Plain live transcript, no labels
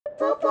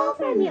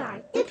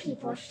Premier, the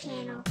People's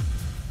Channel.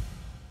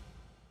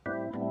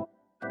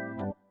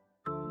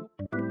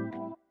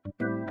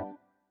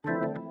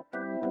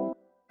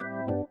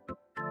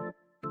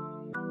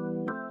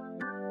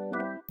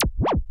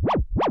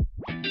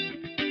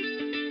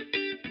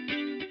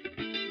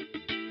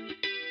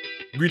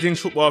 Greetings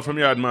football from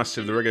Yard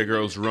Massive. The Reggae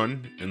Girlz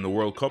run in the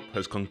World Cup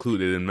has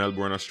concluded in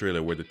Melbourne,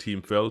 Australia, where the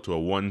team fell to a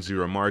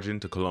 1-0 margin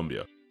to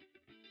Colombia.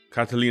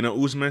 Catalina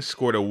Uzme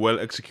scored a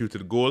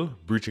well-executed goal,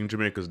 breaching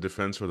Jamaica's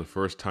defense for the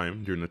first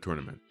time during the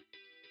tournament.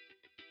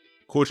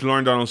 Coach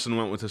Lauren Donaldson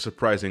went with a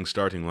surprising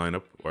starting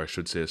lineup, or I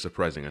should say a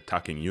surprising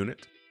attacking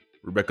unit.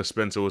 Rebecca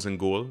Spencer was in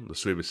goal, the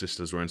Swaby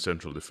sisters were in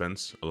central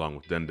defense, along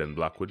with Den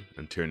Blackwood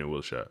and Tierney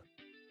Wilshire.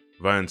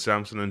 Vian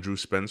Sampson and Drew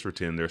Spence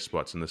retained their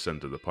spots in the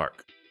centre of the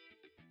park.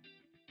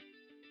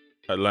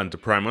 Atlanta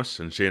Primus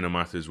and Shayna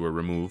Matthews were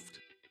removed,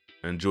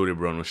 and Jodie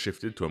Brown was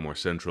shifted to a more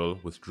central,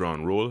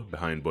 withdrawn role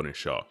behind Bunny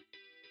Shaw.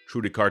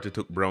 Trudy Carter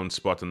took Brown's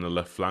spot on the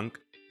left flank,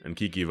 and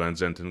Kiki Van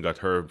Zenten got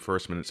her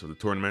first minutes of the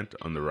tournament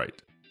on the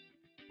right,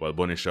 while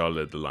Bunny Shaw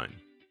led the line.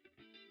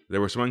 There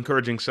were some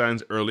encouraging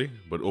signs early,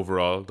 but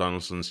overall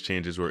Donaldson's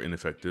changes were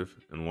ineffective,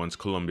 and once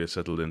Colombia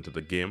settled into the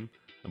game,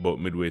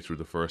 about midway through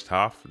the first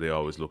half, they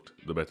always looked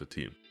the better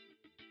team.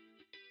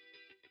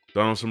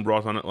 Donaldson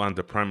brought on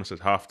Atlanta Primus at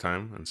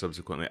halftime and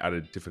subsequently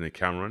added Tiffany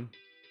Cameron,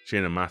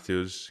 Shayna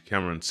Matthews,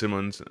 Cameron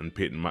Simmons, and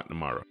Peyton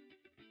McNamara.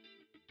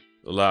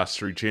 The last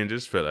three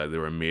changes felt like they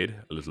were made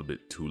a little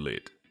bit too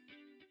late.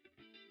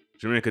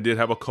 Jamaica did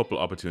have a couple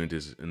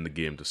opportunities in the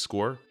game to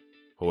score,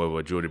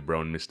 however Jodie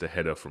Brown missed a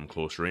header from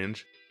close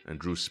range, and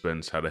Drew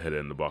Spence had a header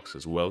in the box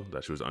as well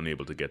that she was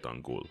unable to get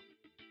on goal.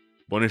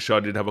 Bunny Shaw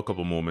did have a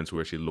couple moments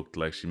where she looked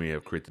like she may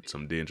have created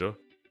some danger,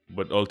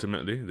 but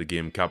ultimately, the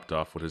game capped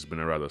off what has been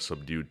a rather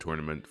subdued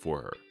tournament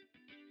for her.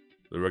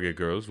 The Reggae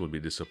Girlz will be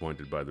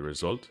disappointed by the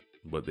result,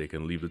 but they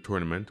can leave the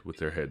tournament with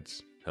their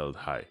heads held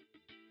high,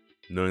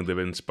 knowing they've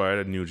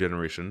inspired a new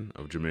generation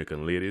of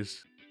Jamaican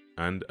ladies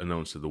and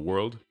announced to the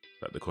world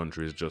that the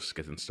country is just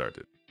getting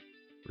started.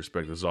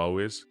 Respect as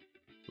always.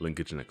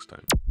 Linkage next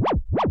time.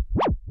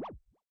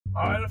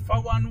 All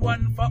for one,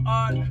 one for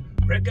all.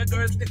 Reggae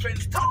Girlz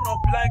defense turn up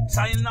like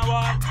China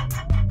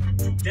wall.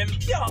 Them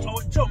can't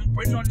out jump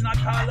with none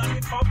at all. And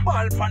if a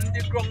ball pan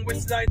the ground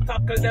with slide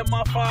tackle, them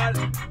a fall.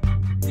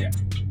 Yeah.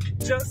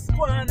 Just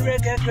one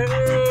Reggae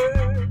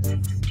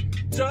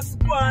Girlz.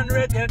 Just one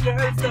Reggae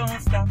Girlz,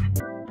 don't stop.